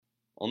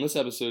On this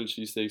episode of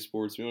Cheesesteak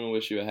Sports, we want to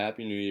wish you a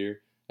happy new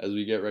year as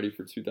we get ready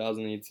for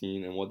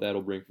 2018 and what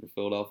that'll bring for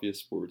Philadelphia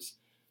sports.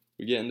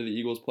 We get into the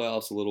Eagles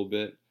playoffs a little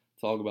bit,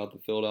 talk about the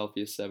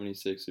Philadelphia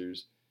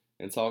 76ers,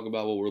 and talk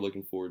about what we're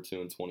looking forward to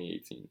in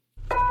 2018.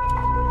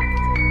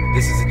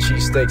 This is a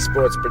Cheesesteak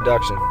Sports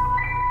production.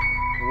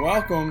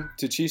 Welcome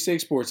to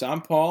Cheesesteak Sports.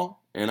 I'm Paul.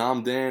 And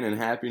I'm Dan, and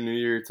Happy New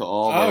Year to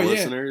all of our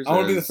listeners.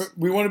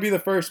 We want to be the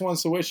first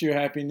ones to wish you a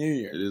Happy New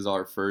Year. It is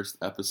our first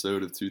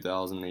episode of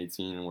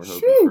 2018, and we're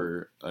hoping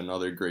for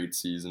another great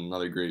season,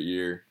 another great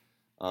year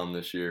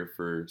this year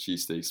for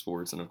Cheesesteak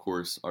Sports, and of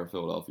course our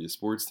Philadelphia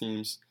sports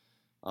teams.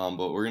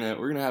 But we're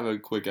gonna have a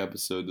quick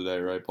episode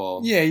today, right,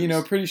 Paul?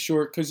 Yeah, pretty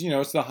short because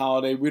it's the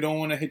holiday. We don't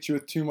want to hit you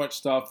with too much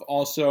stuff.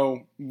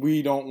 Also,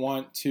 we don't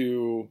want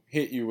to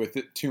hit you with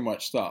too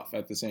much stuff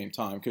at the same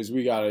time because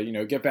we gotta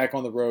get back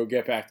on the road,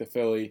 get back to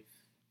Philly,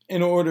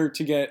 in order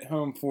to get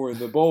home for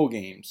the bowl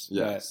games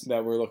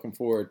that we're looking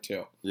forward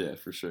to. Yeah,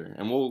 for sure.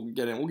 And we'll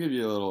get in. We'll give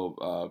you a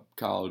little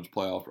college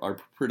playoff our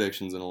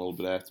predictions in a little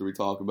bit after we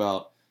talk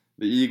about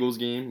the Eagles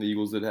game. The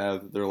Eagles that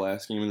have their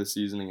last game of the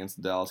season against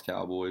the Dallas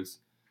Cowboys.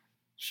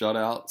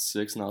 Shutout,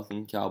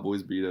 6-0.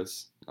 Cowboys beat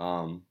us.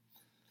 I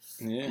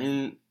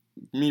mean,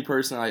 me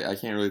personally, I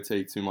can't really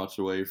take too much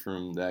away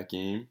from that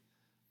game.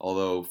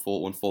 Although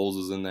when Foles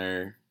was in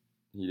there,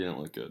 he didn't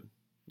look good.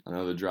 I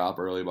know the drop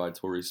early by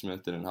Torrey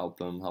Smith didn't help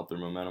their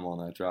momentum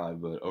on that drive,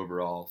 but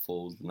overall,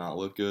 Foles did not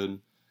look good.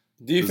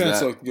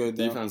 Defense looked good,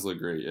 though. Defense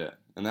looked great, yeah.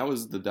 And that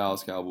was the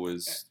Dallas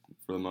Cowboys,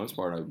 for the most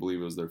part, I believe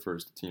it was their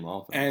first team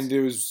offense. And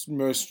it was,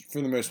 for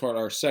the most part,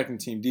 our second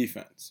team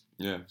defense.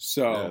 Yeah,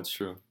 so yeah, that's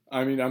true.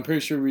 I mean, I'm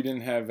pretty sure we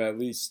didn't have at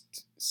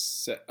least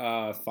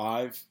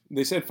 5.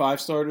 They said 5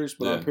 starters,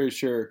 but I'm pretty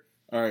sure.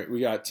 All right, we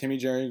got Timmy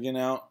Jernigan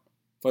out,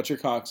 Fletcher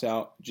Cox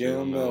out,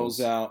 Jalen Mills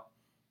out,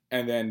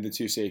 and then the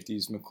 2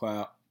 safeties,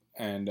 McLeod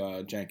and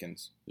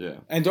Jenkins. Yeah.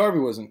 And Darby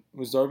wasn't.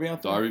 Was Darby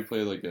out there? Darby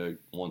played like I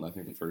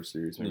think the first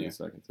series, maybe the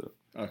second too.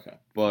 Okay.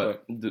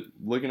 But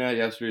looking at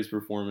yesterday's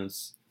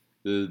performance,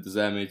 does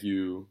that make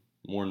you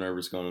more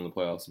nervous going into the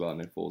playoffs about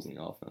Nick Foles in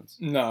the offense?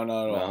 No,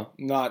 not at all.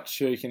 Not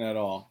shaking at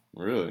all.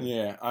 Really?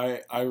 Yeah,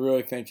 I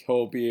really think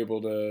he'll be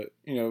able to,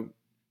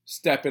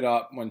 step it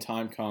up when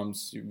time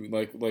comes.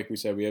 Like we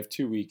said, we have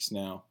 2 weeks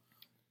now.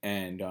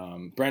 And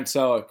Brent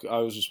Selleck, I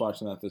was just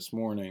watching that this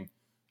morning.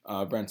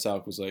 Brent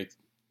Selleck was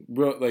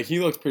he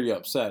looked pretty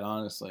upset,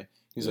 honestly.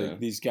 He's like,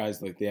 these guys,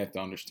 they have to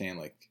understand,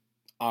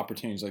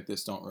 opportunities like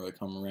this don't really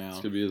come around.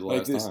 This could be his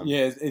last time.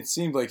 Yeah, it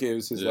seemed like it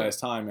was his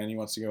last time, and he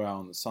wants to go out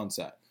on the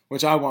sunset,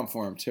 which I want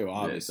for him too,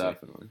 obviously. Yeah,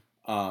 definitely.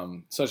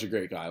 Such a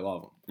great guy. I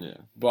love him. Yeah.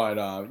 But,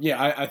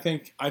 I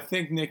think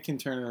Nick can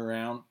turn it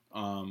around.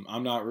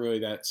 I'm not really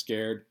that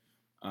scared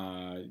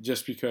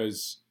just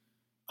because,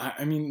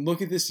 I mean,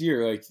 look at this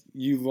year.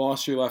 You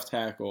lost your left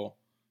tackle.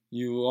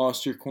 You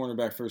lost your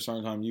cornerback for a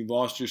starting time. You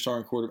lost your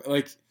starting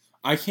quarterback.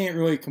 I can't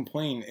really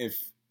complain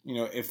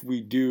if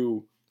we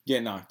do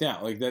get knocked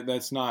out. I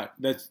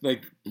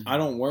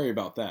don't worry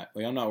about that.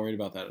 I'm not worried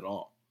about that at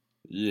all.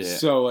 Yeah.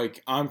 So,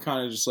 I'm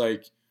kind of just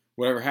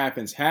whatever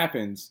happens,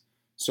 happens.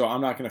 So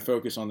I'm not going to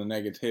focus on the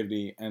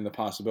negativity and the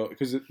possibility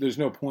because there's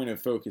no point of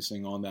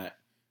focusing on that.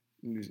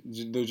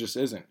 There just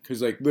isn't.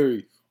 Because,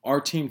 literally, our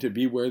team to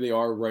be where they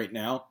are right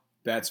now,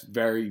 that's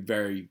very,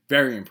 very,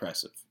 very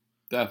impressive.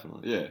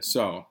 Definitely, yeah.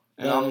 So,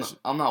 and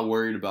I'm not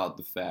worried about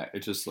the fact.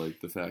 It's just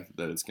the fact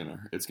that it's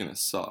gonna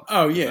suck.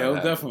 Oh yeah, it'll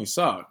definitely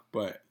suck.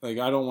 But I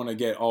don't want to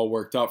get all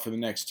worked up for the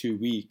next 2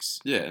 weeks.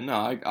 Yeah, no,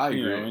 I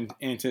agree. In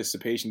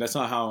anticipation, that's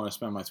not how I want to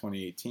spend my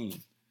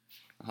 2018.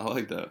 I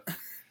like that,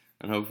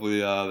 and hopefully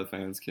the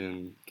fans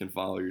can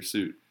follow your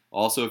suit.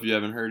 Also, if you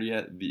haven't heard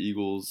yet, the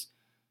Eagles,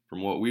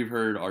 from what we've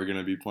heard, are going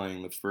to be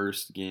playing the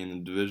first game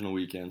in the divisional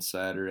weekend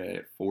Saturday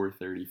at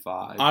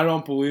 4:35. I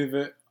don't believe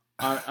it.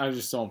 I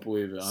just don't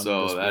believe it.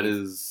 So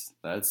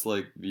that's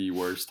the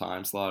worst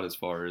time slot as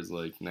far as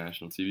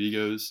national TV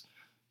goes,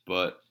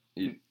 but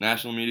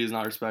national media is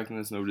not respecting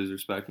this. Nobody's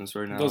respecting this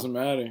right now. It doesn't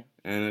matter,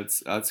 and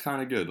that's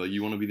kind of good.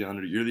 You want to be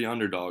you're the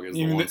underdog as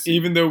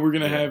even though we're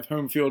gonna have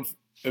home field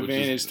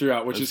advantage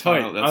throughout, which is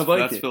hype. I like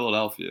that's it.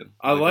 Philadelphia.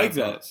 I like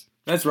that. Us.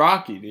 That's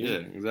Rocky, dude. Yeah,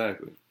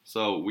 exactly.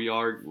 So we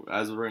are,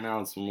 as of right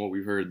now, from what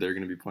we've heard, they're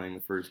going to be playing the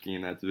first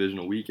game that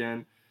divisional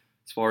weekend.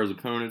 As far as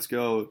opponents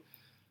go,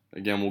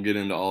 again, we'll get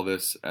into all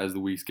this as the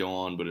weeks go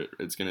on, but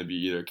it's going to be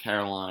either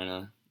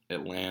Carolina,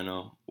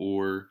 Atlanta,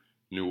 or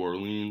New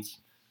Orleans.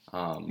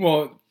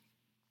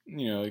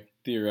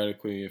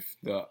 Theoretically, if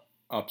the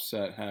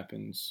upset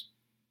happens.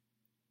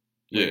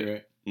 Yeah.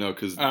 Right? No,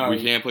 because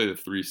we can't play the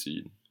 3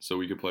 seed, so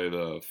we could play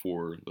the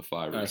 4, the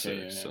 5, or 6.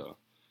 Yeah. So,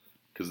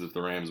 because if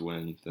the Rams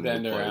win, then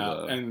they're play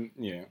out. The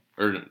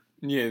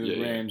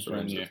Rams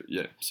win.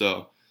 Yeah.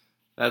 So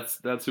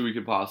that's who we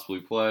could possibly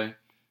play.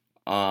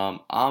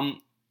 I'll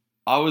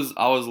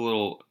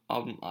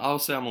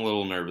say I'm a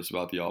little nervous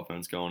about the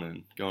offense going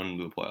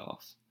into the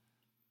playoffs.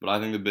 But I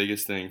think the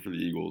biggest thing for the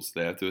Eagles,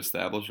 they have to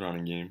establish a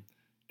running game.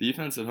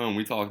 Defense at home,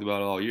 we talked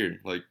about it all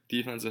year.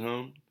 Defense at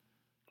home,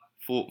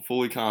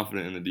 fully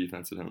confident in the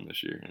defense at home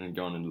this year and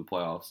going into the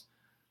playoffs.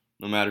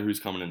 no matter who's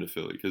coming into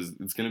Philly, because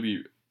it's going to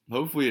be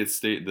hopefully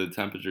the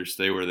temperatures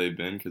stay where they've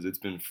been, because it's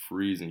been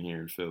freezing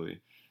here in Philly.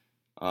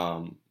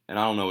 And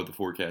I don't know what the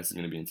forecast is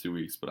going to be in 2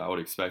 weeks, but I would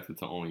expect it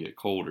to only get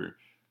colder.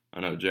 I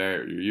know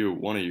Jared,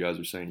 one of you guys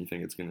are saying you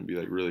think it's going to be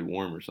like really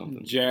warm or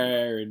something.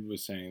 Jared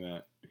was saying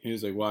that. He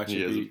was like, watch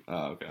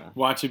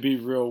it be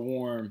real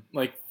warm,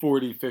 like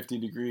 40, 50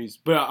 degrees.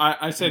 But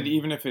I said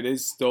even if it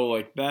is still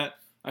like that,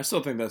 I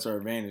still think that's our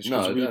advantage.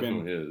 No, it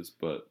definitely is,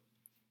 but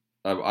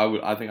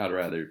I think I'd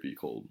rather it be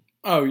cold.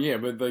 Oh yeah,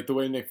 but like the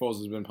way Nick Foles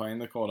has been playing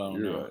the cold, I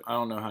don't know. Right. I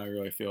don't know how I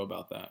really feel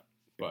about that.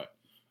 But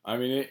I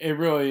mean, it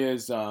really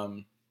is.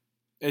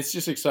 It's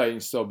just exciting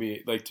to still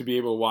be to be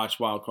able to watch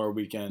Wild Card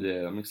Weekend.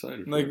 Yeah, I'm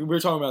excited. Like we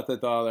were talking about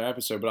that the other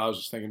episode, but I was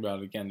just thinking about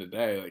it again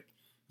today. Like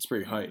it's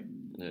pretty hype.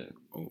 Yeah.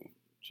 Oh,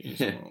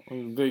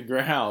 jeez, big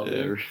growl.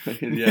 Yeah,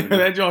 Right. yeah.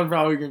 That John's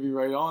probably gonna be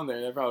right on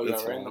there. That probably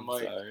got right in the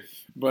mic. Sorry.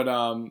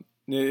 But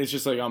it's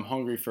just like I'm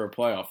hungry for a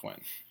playoff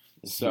win.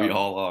 So we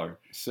all are.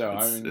 So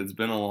it's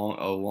been a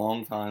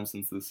long time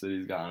since the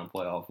city's gotten a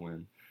playoff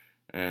win,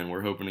 and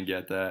we're hoping to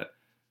get that.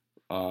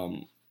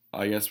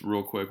 I guess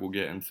real quick we'll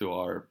get into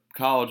our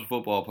college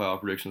football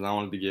playoff predictions. I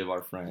wanted to give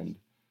our friend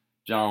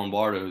John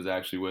Lombardo, who's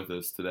actually with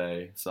us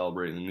today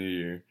celebrating the new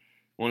year,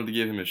 wanted to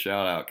give him a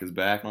shout out because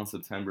back on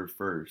September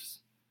 1st,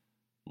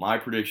 my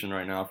prediction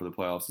right now for the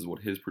playoffs is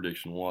what his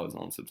prediction was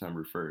on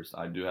September 1st.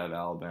 I do have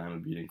Alabama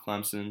beating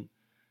Clemson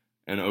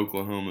and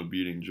Oklahoma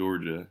beating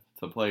Georgia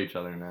to play each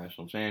other in the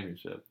national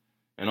championship.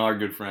 And our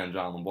good friend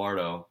John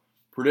Lombardo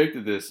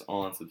predicted this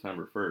on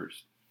September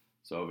 1st.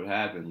 So if it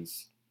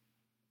happens,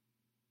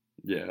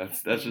 yeah,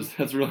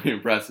 that's really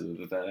impressive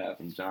if that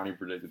happens. Johnny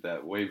predicted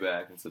that way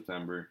back in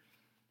September.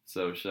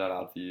 So shout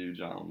out to you,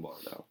 John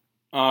Lombardo.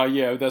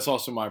 Yeah, that's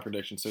also my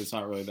prediction, so it's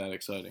not really that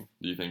exciting.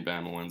 Do you think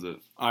Bama wins it?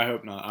 I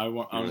hope not.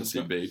 I'm to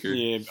see Baker?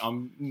 Yeah,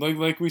 I'm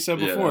like we said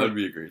before. Yeah, that would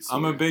be a great story.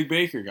 I'm a big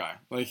Baker guy.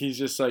 Like he's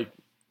just like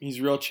he's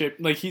real chip.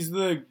 Like he's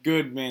the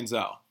good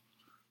Manziel.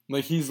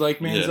 Like he's like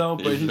Manziel,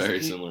 yeah, but he's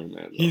very similar to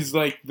Manziel. He's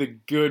like the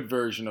good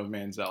version of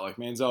Manziel. Like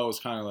Manziel was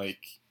kind of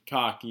like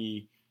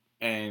cocky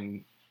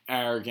and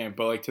arrogant,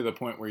 but like to the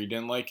point where you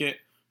didn't like it.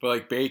 But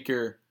like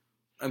Baker,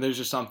 and there's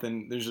just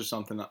something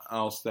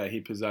else that he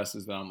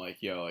possesses that I'm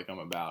like, yo, like I'm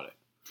about it.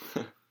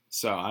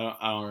 So I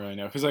don't really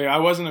know because like I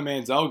wasn't a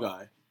Manziel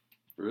guy.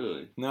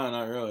 Really? No,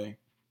 not really.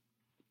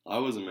 I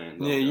was a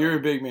Manziel. Yeah, guy. you're a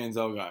big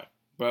Manziel guy,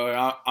 but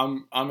like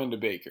I'm into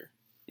Baker.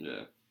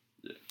 Yeah.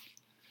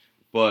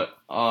 But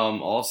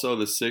also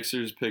the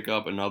Sixers pick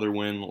up another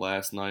win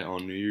last night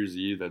on New Year's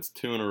Eve. That's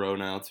 2 in a row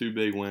now, 2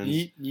 big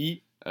wins.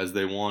 Yeet. As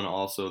they won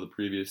also the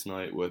previous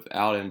night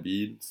without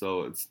Embiid.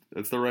 So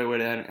it's the right way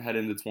to head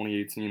into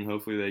 2018.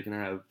 Hopefully they can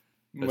have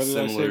a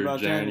similar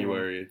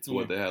January to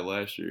what they had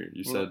last year.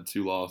 You said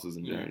 2 losses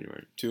in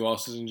January. 2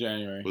 losses in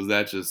January. Was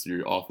that just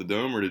you're off the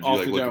dome, or did you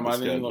off look the dome, at the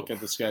schedule? I didn't look at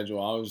the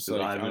schedule. I was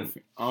like,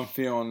 I'm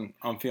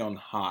feeling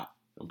hot.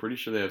 I'm pretty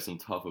sure they have some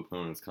tough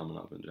opponents coming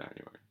up in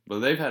January. But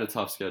they've had a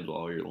tough schedule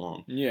all year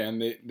long. Yeah, and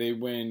they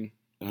win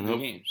the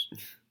games.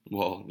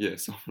 Well, yeah,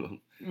 some of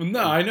them.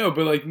 No, I know,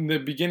 but like in the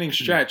beginning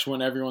stretch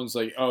when everyone's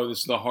like, oh, this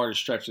is the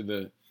hardest stretch of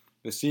the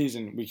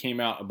season, we came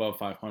out above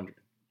 500.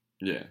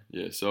 Yeah.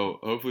 So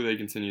hopefully they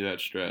continue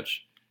that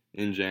stretch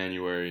in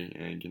January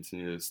and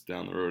continue this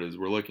down the road as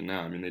we're looking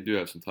now. I mean, they do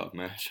have some tough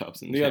matchups.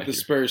 They got the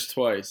Spurs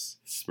twice.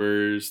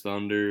 Spurs,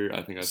 Thunder.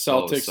 I think I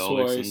saw the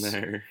Celtics twice. in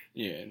there.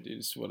 Yeah, dude,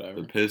 it's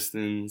whatever. The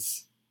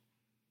Pistons.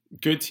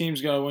 Good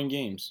teams got to win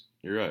games.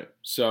 You're right.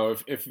 So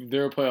if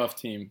they're a playoff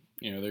team,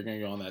 they're going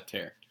to go on that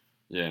tear.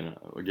 Yeah,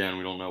 no, again,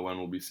 we don't know when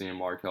we'll be seeing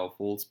Markelle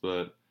Fultz,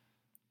 but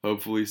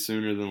hopefully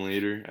sooner than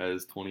later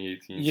as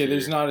 2018. Yeah,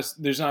 there's not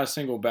a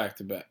single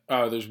back-to-back.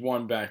 Oh, there's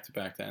one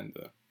back-to-back to end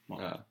the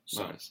month.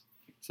 Nice.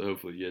 So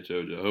hopefully you get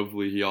JoJo.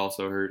 Hopefully he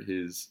also hurt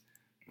his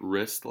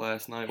wrist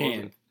last night.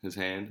 Hand. Was it? His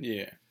hand?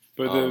 Yeah.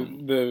 But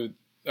it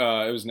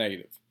was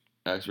negative.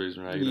 X-rays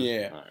were negative?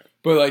 Yeah. All right.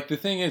 But like the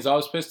thing is, I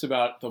was pissed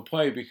about the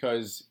play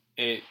because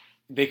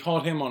they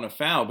called him on a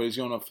foul, but he's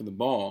going up for the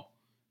ball.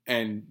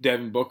 And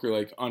Devin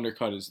Booker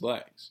undercut his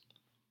legs.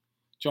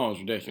 John was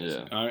ridiculous.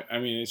 Yeah. I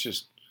mean, it's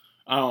just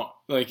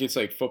it's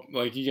like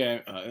football. Like you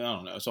get, I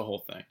don't know, it's a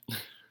whole thing.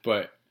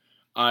 But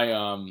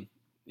I'm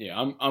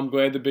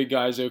glad the big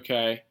guy's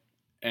okay,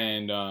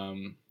 and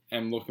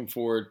am looking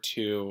forward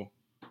to,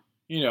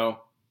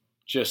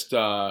 just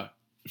the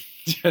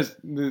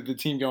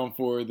team going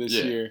forward this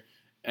year,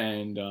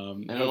 and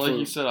like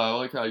you said, I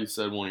like how you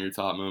said one of your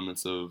top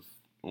moments of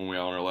when we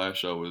were on our last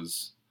show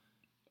was.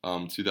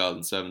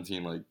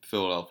 2017, like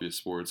Philadelphia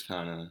sports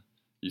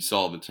you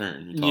saw the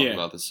turn. You talked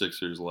about the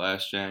Sixers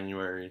last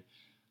January.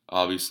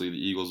 Obviously, the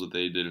Eagles, what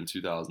they did in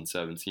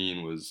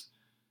 2017 was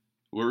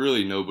what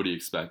really nobody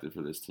expected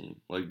for this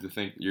team. Like, to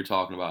think you're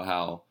talking about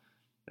how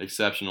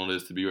exceptional it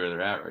is to be where they're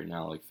at right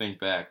now. Like, think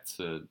back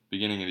to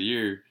beginning of the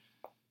year,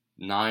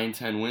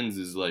 9-10 wins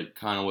is like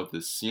kind of what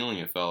the ceiling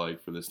it felt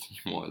like for this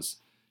team was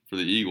for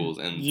the Eagles,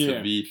 and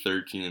to be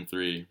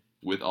 13-3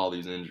 with all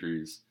these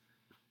injuries.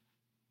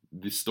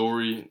 The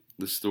story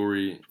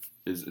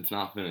it's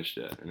not finished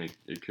yet, and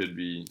it could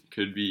be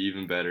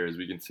even better as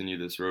we continue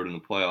this road in the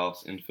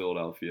playoffs in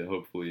Philadelphia.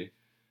 Hopefully,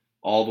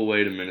 all the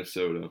way to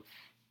Minnesota.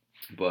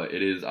 But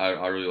it is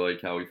I really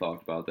like how we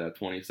talked about that.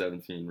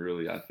 2017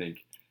 really I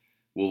think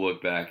we'll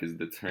look back as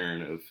the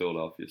turn of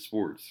Philadelphia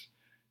sports,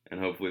 and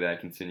hopefully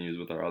that continues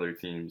with our other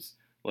teams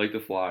like the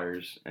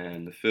Flyers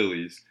and the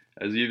Phillies.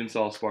 As you even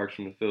saw sparks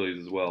from the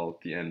Phillies as well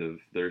at the end of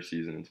their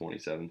season in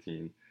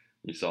 2017.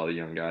 You saw the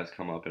young guys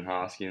come up in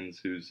Hoskins,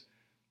 who's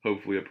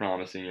hopefully a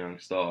promising young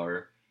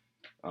star,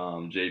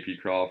 J.P.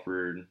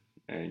 Crawford,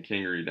 and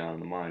Kingery down in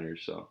the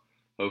minors. So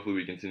hopefully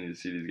we continue to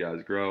see these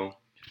guys grow,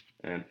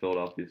 and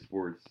Philadelphia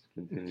sports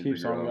continues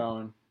Keeps to grow. on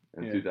going.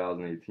 And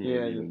 2018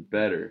 Yeah, is even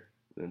better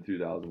than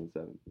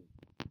 2017.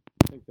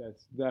 I think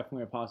that's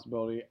definitely a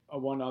possibility.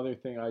 One other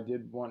thing I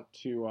did want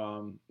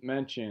to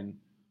mention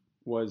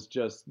was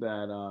just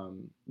that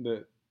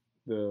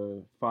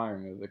the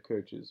firing of the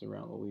coaches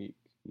around the league.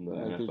 In the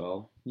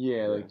NFL.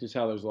 Yeah, like just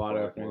how there's a lot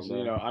of Black openings.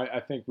 Monday. I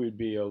think we'd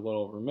be a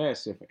little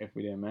remiss if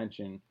we didn't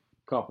mention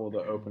a couple of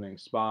the opening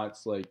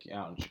spots, like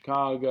out in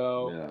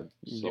Chicago. Yeah,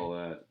 I saw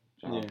that.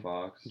 John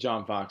Fox.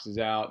 John Fox is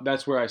out.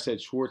 That's where I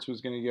said Schwartz was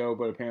going to go,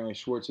 but apparently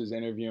Schwartz is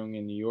interviewing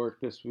in New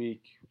York this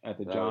week at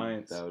the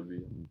Giants. That would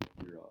be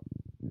rough.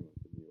 New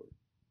York.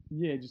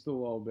 Yeah, just a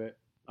little bit.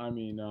 I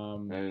mean,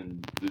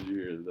 And did you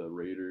hear the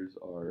Raiders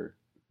are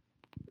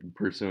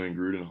pursuing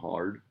Gruden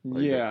hard?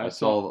 Yeah, I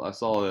saw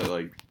that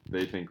like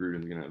they think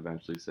Gruden's gonna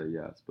eventually say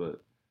yes,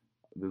 but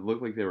it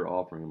looked like they were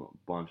offering him a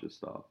bunch of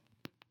stuff,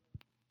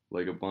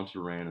 like a bunch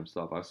of random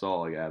stuff. I saw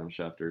like Adam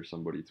Schefter or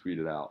somebody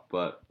tweeted out,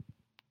 but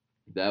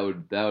that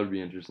would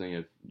be interesting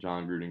if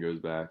John Gruden goes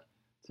back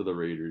to the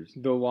Raiders.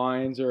 the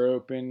Lions are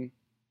open.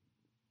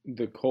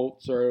 The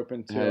Colts are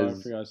open too.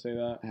 I forgot to say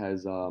that.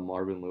 Has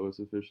Marvin Lewis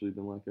officially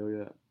been let go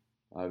yet?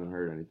 I haven't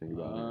heard anything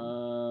about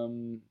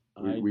him.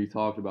 We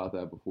talked about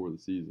that before the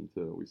season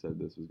too. We said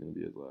this was going to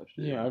be his last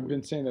year. Yeah, I've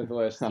been saying that the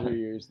last 3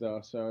 years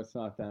though, so it's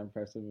not that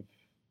impressive.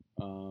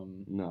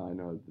 No, I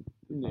know.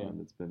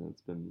 It's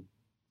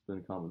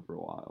been coming for a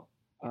while.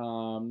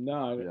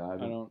 No, Yeah, I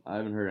don't. I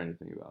haven't heard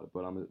anything about it,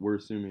 but I'm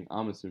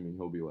assuming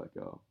he'll be let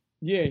go.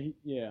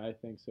 Yeah, I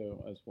think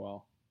so as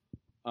well.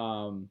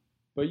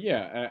 But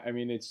yeah, I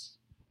mean it's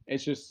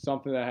just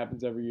something that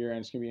happens every year, and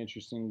it's gonna be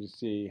interesting to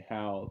see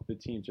how the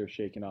teams are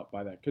shaken up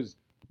by that. Because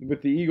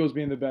with the Eagles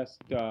being the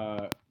best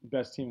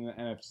team in the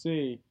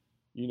NFC,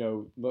 you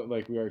know,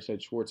 like we already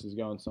said, Schwartz is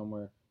going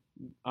somewhere.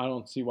 I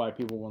don't see why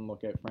people wouldn't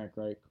look at Frank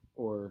Reich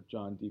or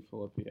John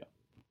DeFilippio.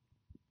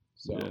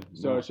 So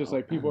it's just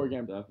like people are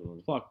getting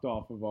definitely plucked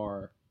off of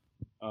our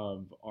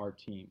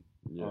team,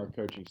 our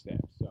coaching staff.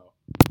 So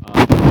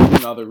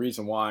another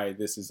reason why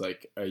this is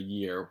like a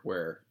year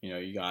where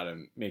you got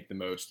to make the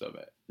most of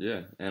it.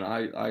 Yeah, and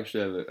I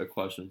actually have a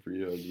question for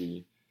you as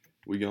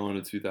we go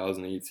into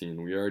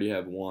 2018. We already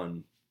have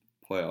one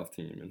playoff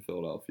team in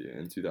Philadelphia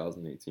in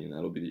 2018.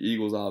 That'll be the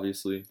Eagles,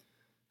 obviously.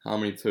 How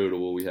many total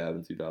will we have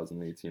in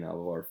 2018 out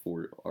of our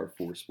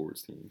four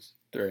sports teams?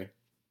 3.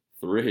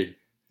 3.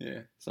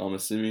 Yeah. So I'm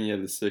assuming you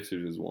have the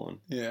Sixers as one.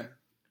 Yeah.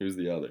 Who's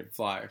the other?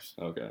 Flyers.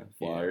 Okay,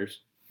 Flyers.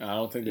 Yeah. I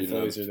don't think the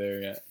Phillies are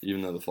there yet.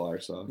 Even though the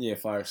Flyers suck. Yeah,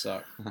 Flyers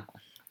suck.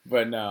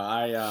 But no,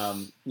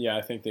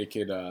 I think they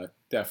could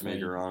definitely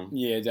make a run.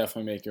 Yeah,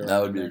 definitely make a run.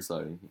 That would be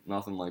exciting.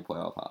 Nothing like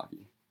playoff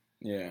hockey.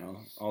 Yeah,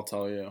 I'll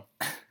tell you.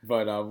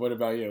 But what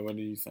about you? What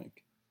do you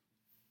think?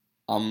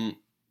 I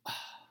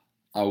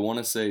want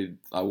to say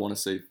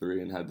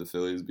 3 and have the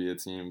Phillies be a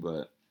team,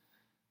 but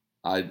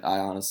I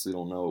honestly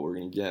don't know what we're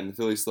gonna get. And the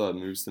Phillies still have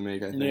moves to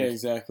make, I think. Yeah,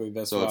 exactly.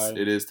 That's so why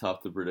it is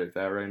tough to predict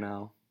that right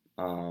now.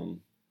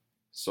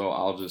 So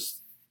I'll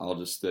just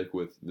stick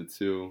with the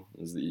 2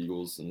 as the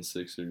Eagles and the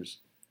Sixers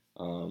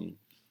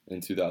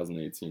in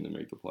 2018 to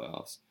make the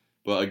playoffs.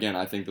 But again,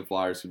 I think the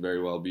Flyers could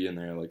very well be in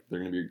there. Like, they're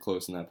going to be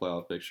close in that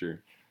playoff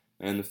picture.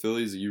 And the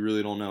Phillies, you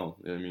really don't know.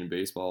 I mean,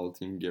 baseball, the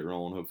team can get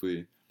rolling.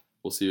 Hopefully,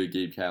 we'll see what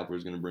Gabe Kapler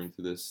is going to bring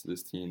to this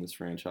team, this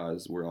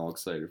franchise. We're all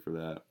excited for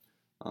that.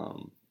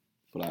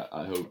 But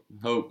I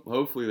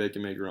hopefully they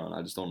can make a run.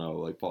 I just don't know,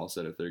 like Paul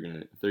said, if they're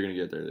gonna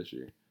get there this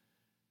year.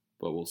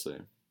 But we'll see.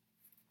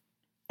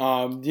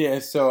 Yeah,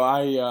 so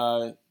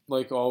I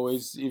like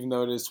always, even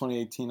though it is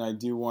 2018, I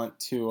do want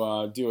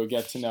to do a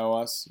get to know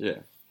us. Yeah.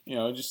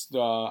 Just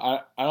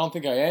I don't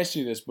think I asked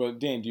you this, but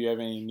Dan, do you have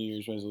any New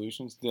Year's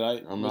resolutions?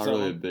 I'm not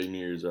really a big New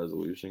Year's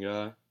resolution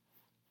guy.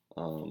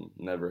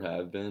 Never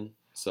have been.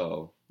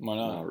 So why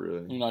not? Not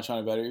really. You're not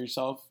trying to better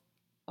yourself?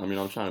 I mean,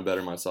 I'm trying to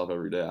better myself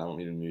every day. I don't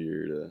need a new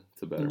year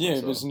to better myself.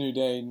 Yeah, but it's a new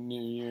day,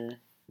 new year.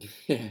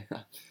 Yeah.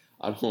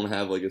 I don't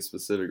have like a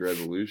specific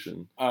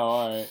resolution. Oh,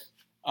 all right.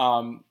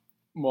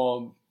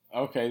 Well,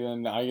 okay,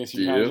 then I guess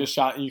you kind of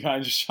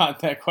just shot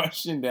that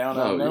question down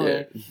out of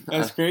nowhere. Yeah.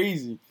 That's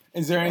crazy.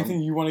 Is there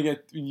anything you want to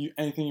get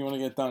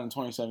done in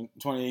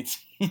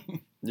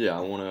 2018? Yeah,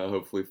 I want to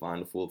hopefully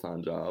find a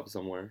full-time job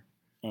somewhere.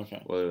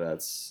 Okay. Whether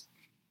that's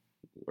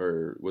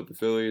or with the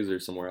Phillies or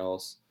somewhere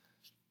else.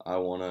 I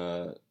want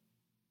to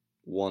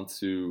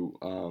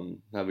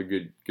have a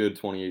good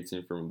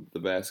 2018 from the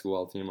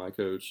basketball team I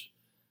coach,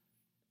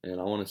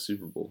 and I want a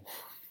Super Bowl.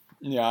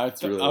 Yeah,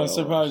 really I was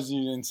well surprised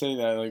you didn't say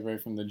that like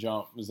right from the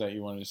jump. Was that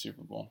you wanted a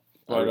Super Bowl?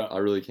 But I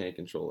really can't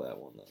control that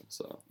one though.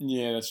 So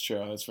yeah, that's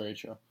true. That's very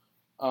true.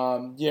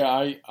 Yeah,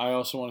 I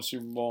also want a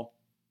Super Bowl,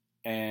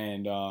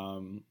 and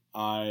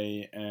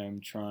I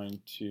am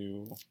trying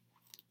to,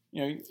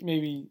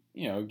 maybe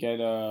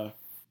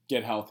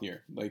get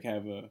healthier, like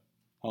have a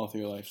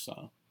healthier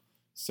lifestyle.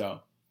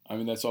 So I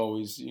mean that's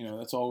always a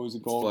it's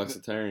goal.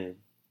 flexitarian.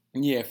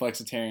 Yeah,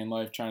 flexitarian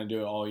life, trying to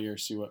do it all year,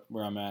 see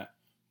where I'm at.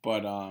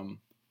 But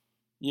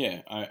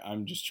yeah,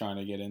 I'm just trying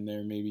to get in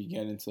there, maybe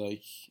get into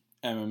like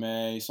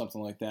MMA,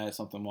 something like that,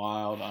 something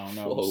wild. I don't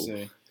know. We'll Whoa.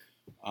 see.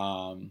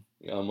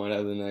 Yeah, I might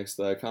have the next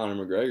Conor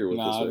McGregor with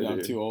Nah, this right I'm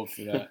here. too old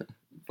for that.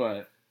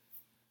 But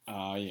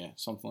yeah,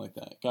 something like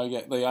that. Gotta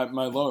get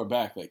my lower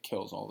back like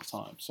kills all the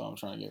time, so I'm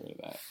trying to get rid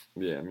of that.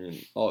 Yeah, I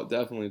mean,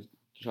 definitely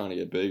trying to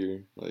get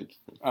bigger. Like,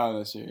 Oh,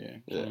 that's it. Yeah,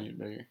 Yeah. trying to get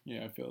bigger.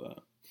 Yeah, I feel that.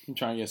 I'm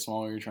trying to get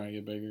smaller. You're trying to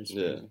get bigger. It's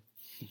Yeah. crazy.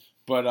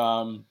 But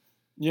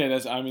yeah,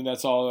 that's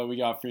all that we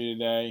got for you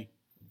today.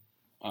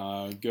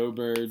 Go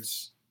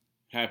Birds!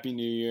 Happy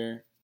New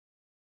Year!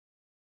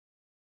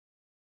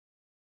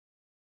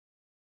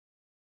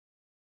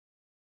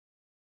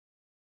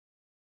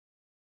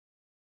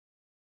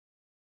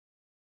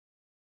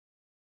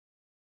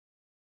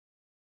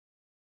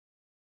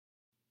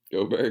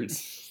 go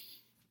Birds.